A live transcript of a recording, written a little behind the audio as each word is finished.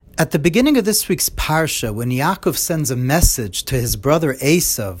At the beginning of this week's Parsha, when Yaakov sends a message to his brother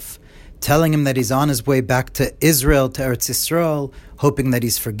Esav, telling him that he's on his way back to Israel, to Eretz Yisrael, hoping that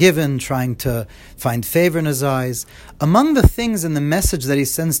he's forgiven, trying to find favor in his eyes, among the things in the message that he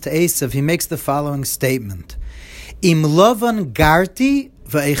sends to Esav, he makes the following statement. Im Lavan garti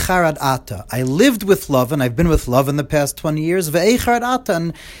ve'echar ad ata. I lived with Lavan, I've been with Lavan the past 20 years, ve'echar ad ata,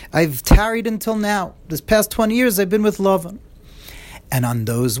 and I've tarried until now. This past 20 years I've been with Lavan. And on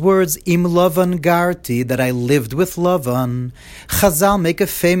those words, Im Lavan garti, that I lived with Lavan, Chazal make a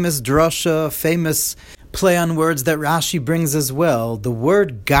famous drasha, famous play on words that Rashi brings as well. The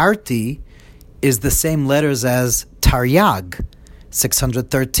word garti is the same letters as Taryag,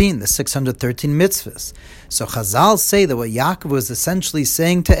 613, the 613 mitzvahs. So Chazal say that what Yaakov was essentially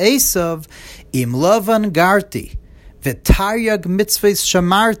saying to Esav, Im Lavan garti, v'taryag mitzvahs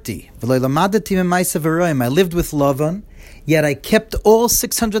shamarti, v'lo lamadati m'ma'aseh v'roim. I lived with Lavan, yet I kept all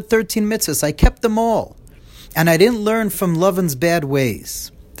 613 mitzvahs. I kept them all. And I didn't learn from Lavan's bad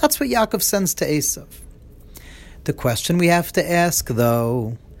ways. That's what Yaakov sends to Esav. The question we have to ask,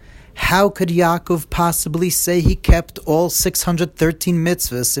 though, how could Yaakov possibly say he kept all 613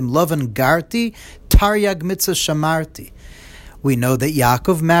 mitzvahs? Im Lavan garti, taryag mitzvah shamarti. We know that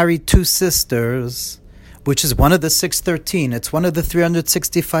Yaakov married two sisters, which is one of the 613. It's one of the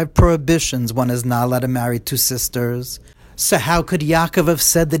 365 prohibitions. One is not allowed to marry two sisters. So how could Yaakov have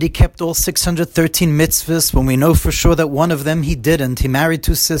said that he kept all 613 mitzvahs when we know for sure that one of them he didn't? He married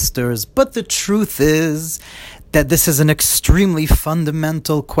two sisters. But the truth is that this is an extremely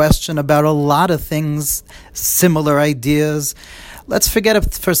fundamental question about a lot of things, similar ideas. Let's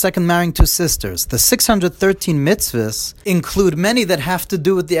forget for a second marrying two sisters. The 613 mitzvahs include many that have to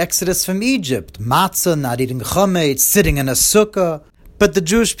do with the exodus from Egypt. Matzah, not eating chametz, sitting in a sukkah. But the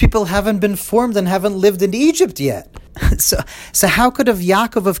Jewish people haven't been formed and haven't lived in Egypt yet. So how could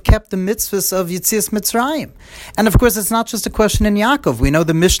Yaakov have kept the mitzvahs of Yetzias Mitzrayim? And of course, it's not just a question in Yaakov. We know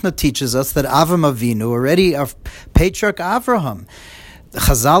the Mishnah teaches us that Avram Avinu, already our patriarch Avraham,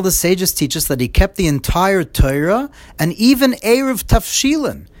 Chazal, the sages, teach us that he kept the entire Torah and even Erev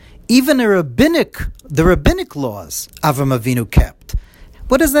Tafshilin, even the rabbinic laws Avram Avinu kept.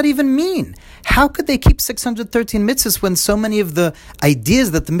 What does that even mean? How could they keep 613 mitzvahs when so many of the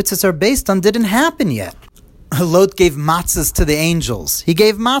ideas that the mitzvahs are based on didn't happen yet? Lot gave matzahs to the angels. He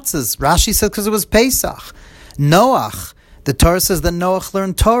gave matzahs. Rashi says because it was Pesach. Noach, the Torah says that Noach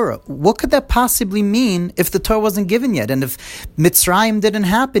learned Torah. What could that possibly mean if the Torah wasn't given yet, and if Mitzrayim didn't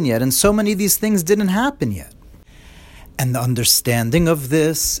happen yet, and so many of these things didn't happen yet? And the understanding of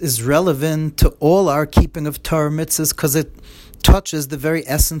this is relevant to all our keeping of Torah mitzvahs because it touches the very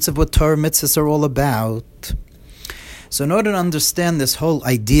essence of what Torah mitzvahs are all about. So in order to understand this whole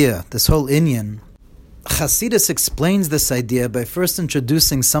idea, this whole inyan, Chassidus explains this idea by first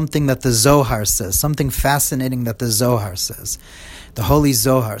introducing something that the Zohar says, something fascinating that the Zohar says, the Holy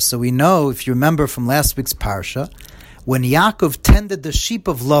Zohar. So we know, if you remember from last week's Parsha, when Yaakov tended the sheep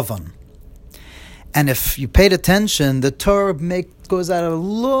of Lavan, and if you paid attention, the Torah goes out a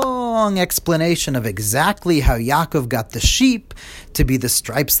long explanation of exactly how Yaakov got the sheep to be the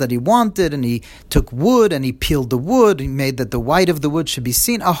stripes that he wanted, and he took wood and he peeled the wood, he made that the white of the wood should be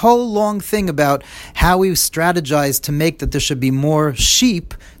seen, a whole long thing about how he strategized to make that there should be more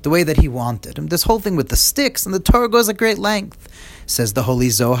sheep the way that he wanted. And this whole thing with the sticks, and the Torah goes at great length. Says the Holy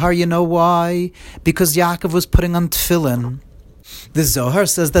Zohar, you know why? Because Yaakov was putting on tefillin. The Zohar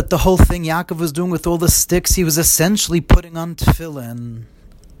says that the whole thing Yaakov was doing with all the sticks, he was essentially putting on tefillin.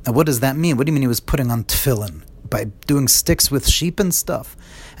 Now what does that mean? What do you mean he was putting on tefillin? By doing sticks with sheep and stuff?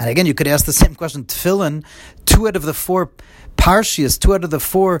 And again, you could ask the same question. Tefillin, 2 out of the 4 parshias, 2 out of the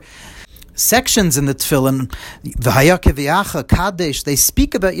 4 sections in the tefillin, V'haya keviacha, Kadesh, they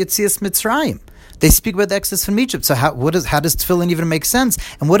speak about Yetzias Mitzrayim. They speak about the exodus from Egypt. So how does tefillin even make sense?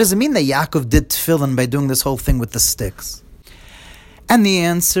 And what does it mean that Yaakov did tefillin by doing this whole thing with the sticks? And the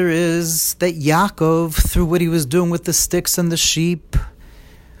answer is that Yaakov, through what he was doing with the sticks and the sheep,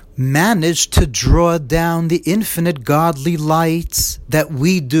 managed to draw down the infinite godly lights that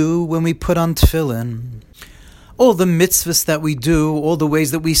we do when we put on tefillin. All the mitzvahs that we do, all the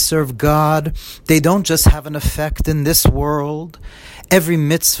ways that we serve God, they don't just have an effect in this world. Every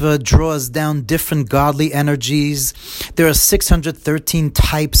mitzvah draws down different godly energies. There are 613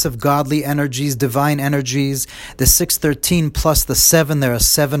 types of godly energies, divine energies. The 613 plus the 7, there are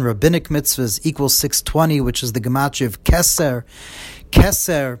 7 rabbinic mitzvahs, equals 620, which is the gematria of Keser.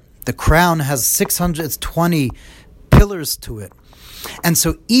 Keser, the crown, has 620 pillars to it. And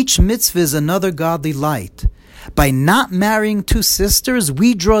so each mitzvah is another godly light. By not marrying 2 sisters,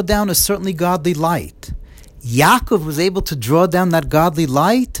 we draw down a certainly godly light. Yaakov was able to draw down that godly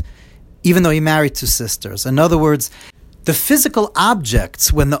light even though he married 2 sisters. In other words, the physical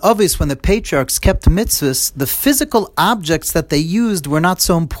objects, when the patriarchs kept mitzvahs, the physical objects that they used were not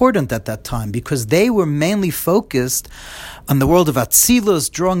so important at that time, because they were mainly focused on the world of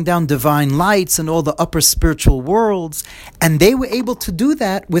Atzilus, drawing down divine lights and all the upper spiritual worlds, and they were able to do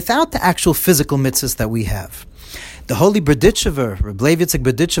that without the actual physical mitzvahs that we have. The holy Berdichever, Reb Levi Yitzchak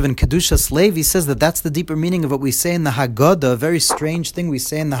Berdichever in Kedushas Levi, says that that's the deeper meaning of what we say in the Haggadah, a very strange thing we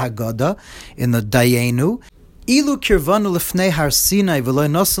say in the Haggadah, in the Dayenu. Ilu kirvanu lefnei Har Sinai v'lo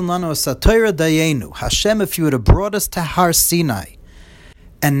nosan lanu asatayra dayenu. Hashem, if you would have brought us to Har Sinai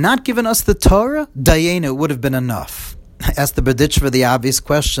and not given us the Torah, dayenu would have been enough. I asked the Berdichever the obvious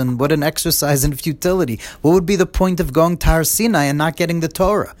question, what an exercise in futility. What would be the point of going to Har Sinai and not getting the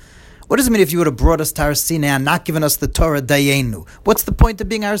Torah? What does it mean if you would have brought us to Har Sinai and not given us the Torah, dayenu? What's the point of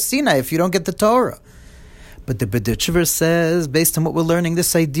being Har Sinai if you don't get the Torah? But the Berdichever says, based on what we're learning,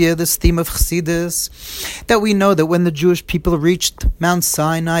 this idea, this theme of Chassidus, that we know that when the Jewish people reached Mount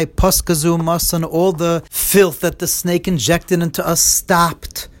Sinai, Paskazu Masan, all the filth that the snake injected into us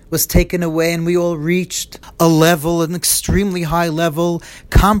stopped, was taken away, and we all reached a level, an extremely high level,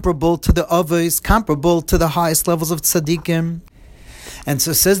 comparable to the Avos, comparable to the highest levels of Tzaddikim. And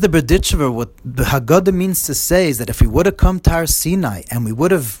so says the Berdichever, what the Haggadah means to say is that if we would have come to Har Sinai and we would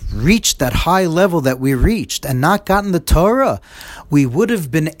have reached that high level that we reached and not gotten the Torah, we would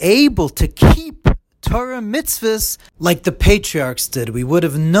have been able to keep Torah mitzvahs like the patriarchs did. We would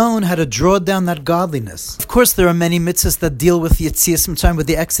have known how to draw down that godliness. Of course, there are many mitzvahs that deal with Yetzias Mitzrayim, with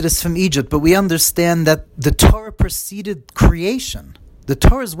the exodus from Egypt, but we understand that the Torah preceded creation. The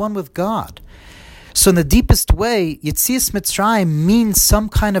Torah is one with God. So in the deepest way, Yetzias Mitzrayim means some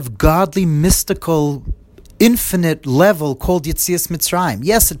kind of godly, mystical, infinite level called Yetzias Mitzrayim.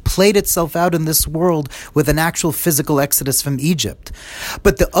 Yes, it played itself out in this world with an actual physical exodus from Egypt.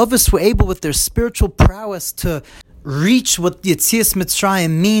 But the Avos were able, with their spiritual prowess, to reach what Yetzias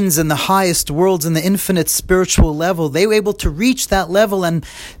Mitzrayim means in the highest worlds, in the infinite spiritual level. They were able to reach that level and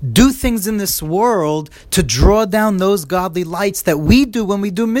do things in this world to draw down those godly lights that we do when we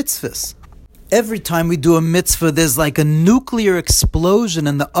do mitzvahs. Every time we do a mitzvah, there's like a nuclear explosion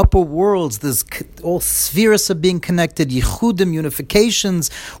in the upper worlds. There's all spheres are being connected, yichudim, unifications,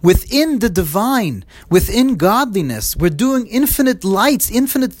 within the divine, within godliness. We're doing infinite lights,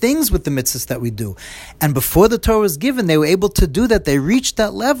 infinite things with the mitzvahs that we do. And before the Torah was given, they were able to do that. They reached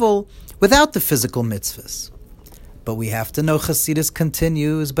that level without the physical mitzvahs. But we have to know Chassidus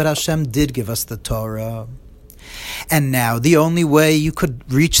continues, but Hashem did give us the Torah. And now the only way you could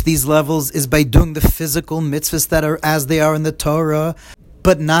reach these levels is by doing the physical mitzvahs that are as they are in the Torah,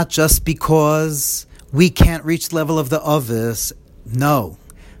 but not just because we can't reach the level of the Avos. No.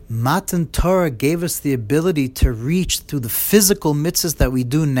 Matan Torah gave us the ability to reach through the physical mitzvahs that we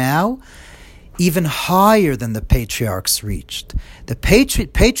do now, even higher than the patriarchs reached. The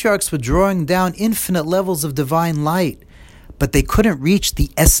patriarchs were drawing down infinite levels of divine light, but they couldn't reach the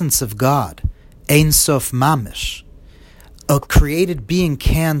essence of God. Ein Sof Mamish. A created being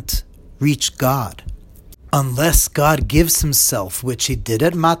can't reach God unless God gives himself, which he did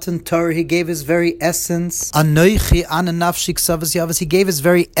at Matan Torah. He gave his very essence. Anoichi ana nafshi ksavas yavas. He gave his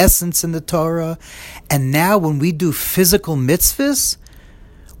very essence in the Torah. And now when we do physical mitzvahs,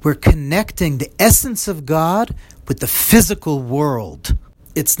 we're connecting the essence of God with the physical world.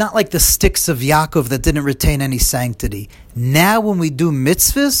 It's not like the sticks of Yaakov that didn't retain any sanctity. Now when we do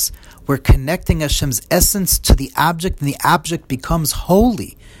mitzvahs, we're connecting Hashem's essence to the object, and the object becomes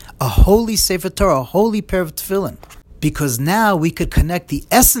holy. A holy Sefer Torah, a holy pair of tefillin. Because now we could connect the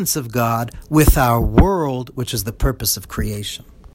essence of God with our world, which is the purpose of creation.